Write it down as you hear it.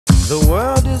The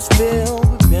world is filled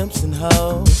with pimps and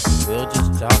hoes. We'll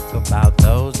just talk about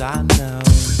those I know.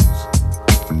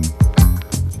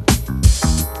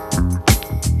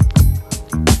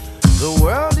 The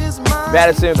world is mine.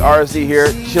 Madison with RSD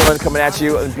here, chilling, coming at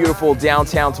you in beautiful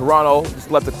downtown Toronto.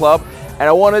 Just left the club, and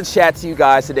I want to chat to you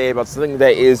guys today about something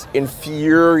that is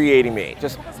infuriating me,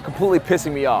 just completely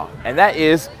pissing me off, and that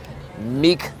is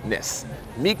meekness.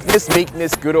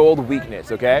 Meekness, good old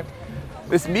weakness, okay?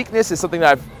 This meekness is something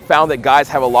that I've found that guys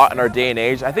have a lot in our day and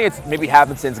age. I think it's maybe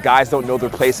happened since guys don't know their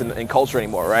place in culture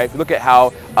anymore, right? If you look at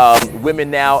how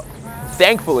women now,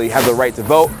 thankfully, have the right to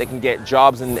vote. They can get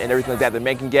jobs and everything like that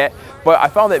men can get. But I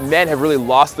found that men have really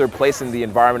lost their place in the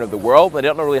environment of the world. They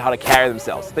don't know really how to carry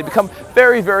themselves. They become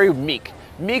very, very meek.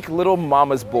 Meek little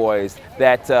mama's boys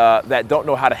that don't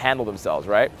know how to handle themselves,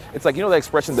 right? It's like, you know the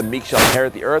expression, the meek shall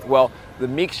inherit the earth? Well, the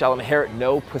meek shall inherit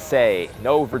no pussy,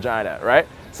 no vagina, right?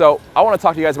 So I want to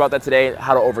talk to you guys about that today,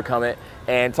 how to overcome it,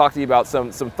 and talk to you about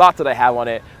some thoughts that I have on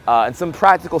it, and some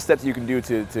practical steps you can do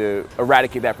to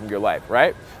eradicate that from your life,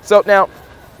 right? So now,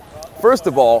 first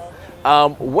of all,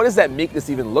 what does that meekness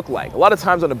even look like? A lot of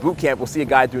times on a boot camp, we'll see a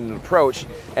guy doing an approach,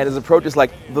 and his approach is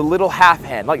like the little half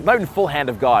hand, like not even full hand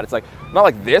of God. It's like, not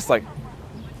like this, like,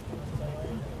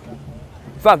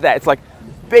 it's not that. It's like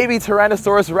baby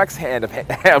Tyrannosaurus Rex hand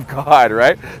of God,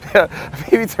 right?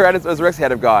 Baby Tyrannosaurus Rex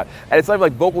hand of God. And it's not even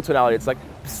like vocal tonality. It's like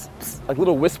psst, psst, like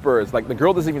little whispers. Like the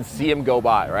girl doesn't even see him go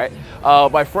by,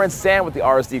 right? My friend Sam with the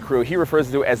RSD crew, he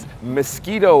refers to it as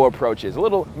mosquito approaches. A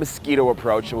little mosquito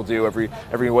approach we'll do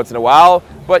every once in a while.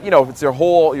 But you know, if it's your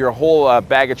whole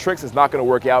bag of tricks, it's not going to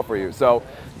work out for you. So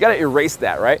you got to erase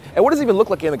that, right? And what does it even look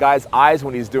like in the guy's eyes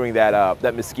when he's doing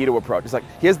that mosquito approach? It's like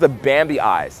he has the Bambi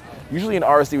eyes. Usually in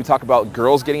RSD we talk about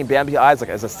girls getting Bambi eyes like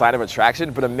as a sign of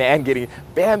attraction, but a man getting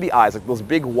Bambi eyes, like those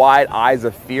big wide eyes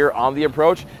of fear on the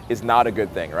approach, is not a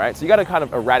good thing, right? So you got to kind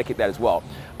of eradicate that as well.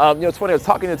 You know, it's funny, I was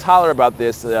talking to Tyler about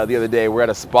this the other day. We're at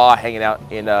a spa hanging out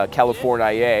in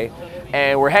California,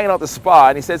 and we're hanging out at the spa,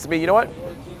 and he says to me, you know what,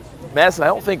 Madison, I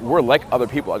don't think we're like other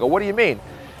people. I go, what do you mean?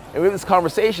 And we have this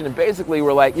conversation, and basically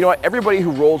we're like, you know what, everybody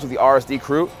who rolls with the RSD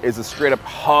crew is a straight up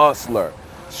hustler.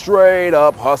 Straight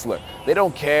up hustler. They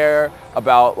don't care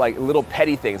about like little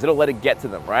petty things. They don't let it get to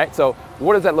them, right? So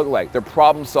what does that look like? They're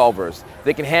problem solvers.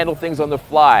 They can handle things on the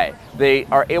fly. They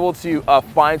are able to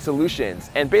find solutions,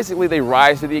 and basically they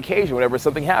rise to the occasion whenever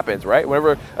something happens, right?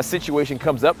 Whenever a situation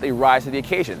comes up, they rise to the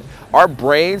occasion. Our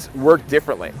brains work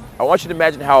differently. I want you to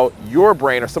imagine how your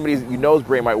brain or somebody you know's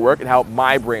brain might work and how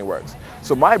my brain works.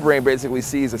 So my brain basically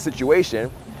sees a situation.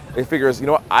 It figures, you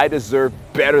know what, I deserve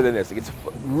better than this. It gets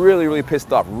really, really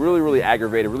pissed off, really, really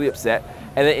aggravated, really upset,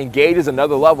 and then engages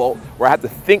another level where I have to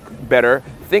think better,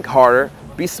 think harder,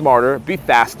 be smarter, be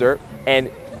faster,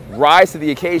 and rise to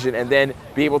the occasion, and then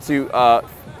be able to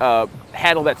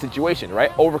handle that situation,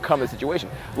 right? Overcome the situation.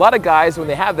 A lot of guys, when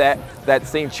they have that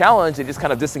same challenge, they just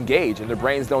kind of disengage, and their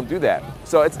brains don't do that.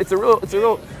 So it's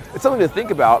something to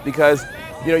think about, because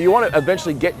you know you want to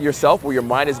eventually get yourself where your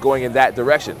mind is going in that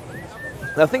direction.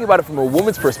 Now think about it from a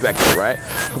woman's perspective, right?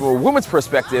 From a woman's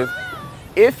perspective,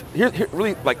 if, here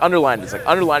really like underline this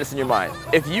in your mind.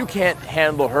 If you can't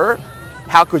handle her,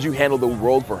 how could you handle the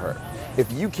world for her? If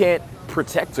you can't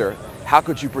protect her, how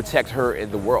could you protect her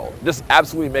in the world? This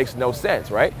absolutely makes no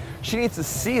sense, right? She needs to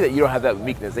see that you don't have that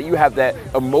weakness, that you have that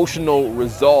emotional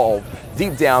resolve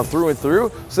deep down through and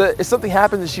through, so that if something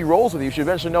happens and she rolls with you, she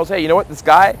eventually knows, hey, you know what, this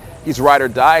guy, he's ride or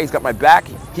die, he's got my back,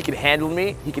 he can handle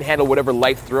me, he can handle whatever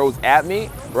life throws at me,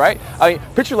 right? I mean,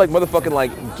 picture like motherfucking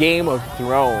like Game of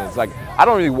Thrones. Like, I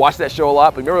don't really watch that show a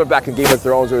lot, but remember back in Game of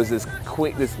Thrones, there was this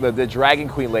queen, the dragon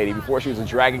queen lady, before she was a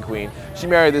dragon queen. She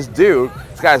married this dude.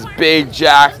 This guy's big,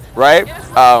 jacked, right?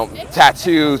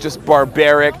 Tattoos, just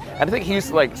barbaric. And I think he used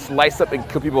to like slice up and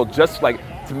kill people just like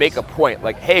to make a point.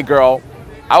 Like, hey girl,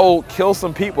 I will kill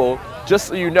some people just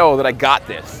so you know that I got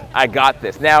this. I got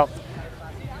this. Now,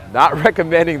 not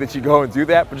recommending that you go and do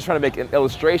that, but just trying to make an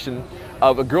illustration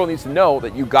of a girl needs to know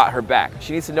that you got her back.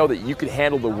 She needs to know that you can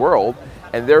handle the world,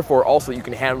 and therefore also you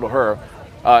can handle her.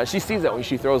 She sees that when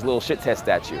she throws a little shit test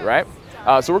at you, right?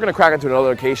 So we're gonna crack into another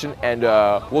location, and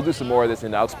we'll do some more of this,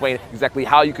 and I'll explain exactly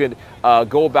how you could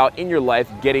go about in your life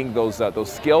getting those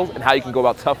skills, and how you can go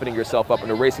about toughening yourself up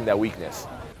and erasing that weakness.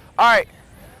 All right,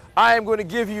 I am going to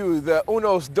give you the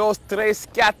unos, dos, tres,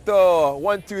 cuatro,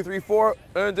 1, 2, 3, 4,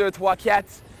 1, 2, 3, 4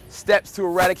 steps to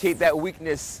eradicate that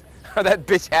weakness, that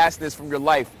bitch assness from your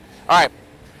life. All right,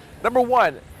 number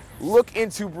 1, look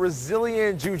into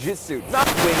Brazilian Jiu-Jitsu. Not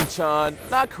Wing Chun,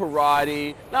 not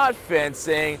karate, not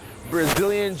fencing,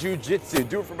 Brazilian Jiu-Jitsu.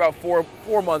 Do it for about 4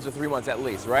 months or 3 months at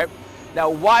least, right? Now,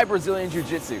 why Brazilian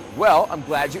Jiu-Jitsu? Well, I'm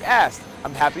glad you asked.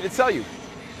 I'm happy to tell you.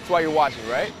 why you're watching,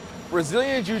 right?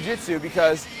 Brazilian Jiu-Jitsu,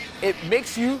 because it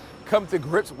makes you come to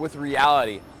grips with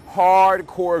reality.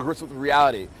 Hardcore grips with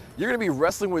reality. You're gonna be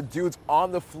wrestling with dudes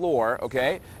on the floor,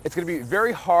 okay? It's gonna be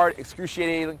very hard,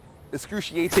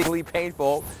 excruciatingly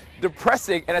painful,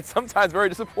 depressing, and it's sometimes very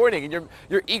disappointing, and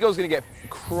your ego's gonna get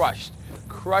crushed.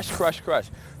 Crushed.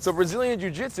 So Brazilian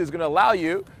Jiu-Jitsu is gonna allow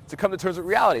you to come to terms with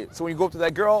reality. So when you go up to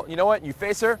that girl, you know what, you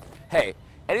face her, hey,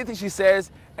 anything she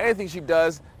says, anything she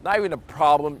does, not even a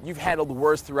problem. You've handled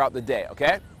worse throughout the day,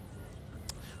 okay?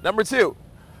 Number 2,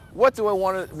 what do I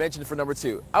want to mention for number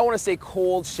 2? I want to say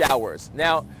cold showers.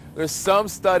 Now, there's some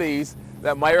studies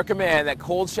that might recommend that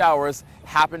cold showers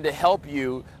happen to help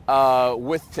you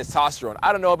with testosterone.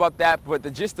 I don't know about that, but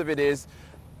the gist of it is,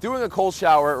 doing a cold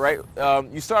shower, right?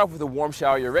 You start off with a warm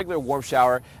shower, your regular warm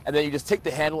shower, and then you just take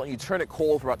the handle and you turn it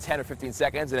cold for about 10 or 15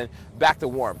 seconds, and then back to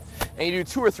warm. And you do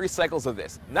 2 or 3 cycles of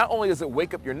this. Not only does it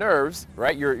wake up your nerves,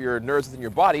 right? Your nerves within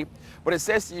your body, but it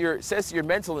says to your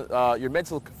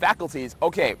mental faculties,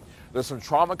 okay, there's some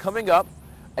trauma coming up,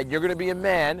 and you're going to be a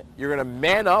man. You're going to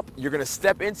man up. You're going to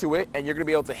step into it, and you're going to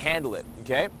be able to handle it.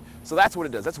 Okay? So that's what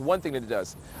it does. That's one thing that it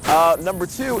does. Number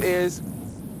two is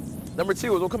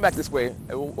we'll come back this way.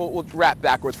 And we'll wrap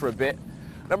backwards for a bit.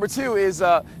 Number 2 is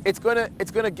it's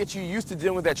gonna get you used to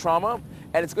dealing with that trauma,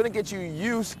 and it's gonna get you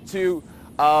used to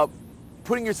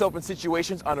putting yourself in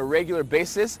situations on a regular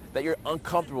basis that you're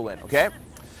uncomfortable in. Okay.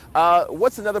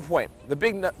 What's another point? The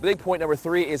big point number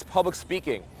 3 is public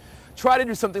speaking. Try to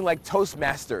do something like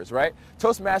Toastmasters, right?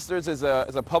 Toastmasters is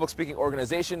a public speaking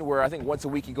organization where I think once a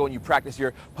week you go and you practice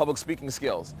your public speaking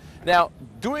skills. Now,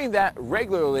 doing that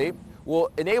regularly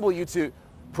will enable you to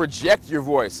project your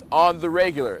voice on the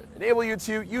regular, enable you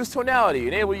to use tonality,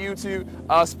 enable you to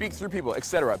speak through people,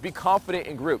 etc. Be confident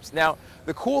in groups. Now,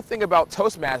 the cool thing about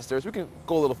Toastmasters, we can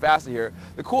go a little faster here.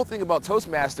 The cool thing about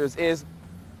Toastmasters is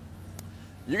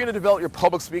you're going to develop your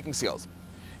public speaking skills.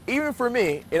 Even for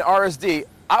me in RSD,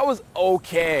 I was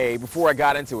okay before I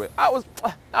got into it. I was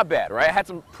not bad, right? I had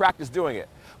some practice doing it.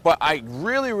 But I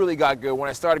really got good when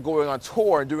I started going on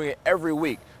tour and doing it every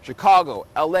week. Chicago,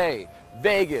 LA,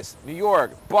 Vegas, New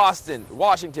York, Boston,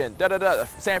 Washington,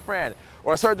 San Fran.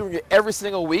 When I started doing it every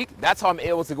single week, that's how I'm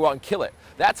able to go out and kill it.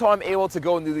 That's how I'm able to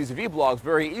go and do these vlogs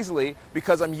very easily,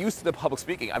 because I'm used to the public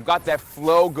speaking. I've got that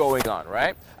flow going on,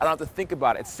 right? I don't have to think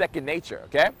about it. It's second nature,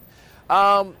 okay?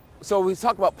 So we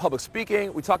talked about public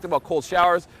speaking. We talked about cold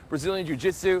showers, Brazilian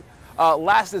Jiu-Jitsu.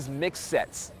 Last is mixed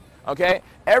sets. Okay?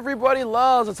 Everybody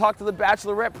loves to talk to the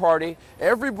bachelorette party.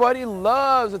 Everybody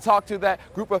loves to talk to that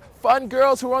group of fun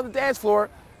girls who are on the dance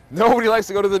floor. Nobody likes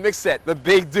to go to the mixed set, the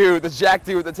big dude, the jack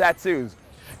dude with the tattoos.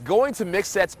 Going to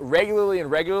mixed sets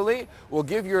regularly will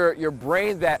give your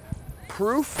brain that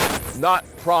proof, not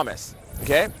promise.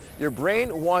 Okay? Your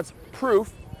brain wants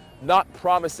proof, not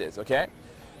promises. Okay?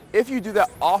 If you do that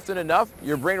often enough,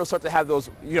 your brain will start to have those,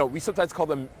 we sometimes call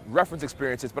them reference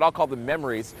experiences, but I'll call them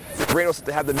memories. Your brain will start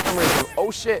to have the memories of,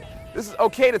 oh shit, this is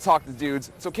okay to talk to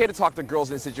dudes. It's okay to talk to girls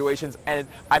in situations, and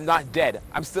I'm not dead.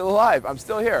 I'm still alive. I'm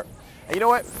still here. And you know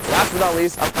what? Last but not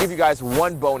least, I'll give you guys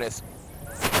one bonus.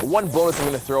 One bonus I'm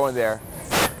going to throw in there.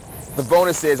 The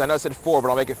bonus is, I know I said 4, but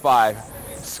I'll make it 5.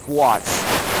 Squats.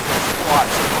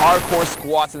 Squats. Hardcore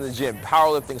squats in the gym.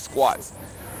 Powerlifting squats.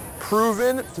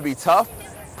 Proven to be tough.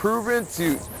 Proven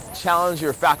to challenge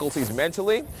your faculties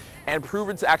mentally, and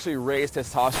proven to actually raise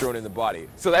testosterone in the body.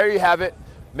 So there you have it.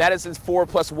 Madison's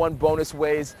 4+1 bonus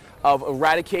ways of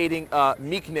eradicating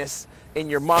meekness in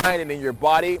your mind and in your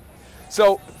body.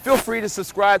 So feel free to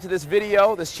subscribe to this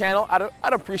video, this channel.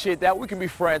 I'd appreciate that. We can be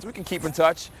friends. We can keep in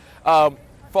touch.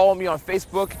 Follow me on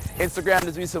Facebook, Instagram.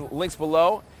 There's be some links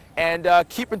below. And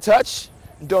keep in touch.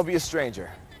 And don't be a stranger.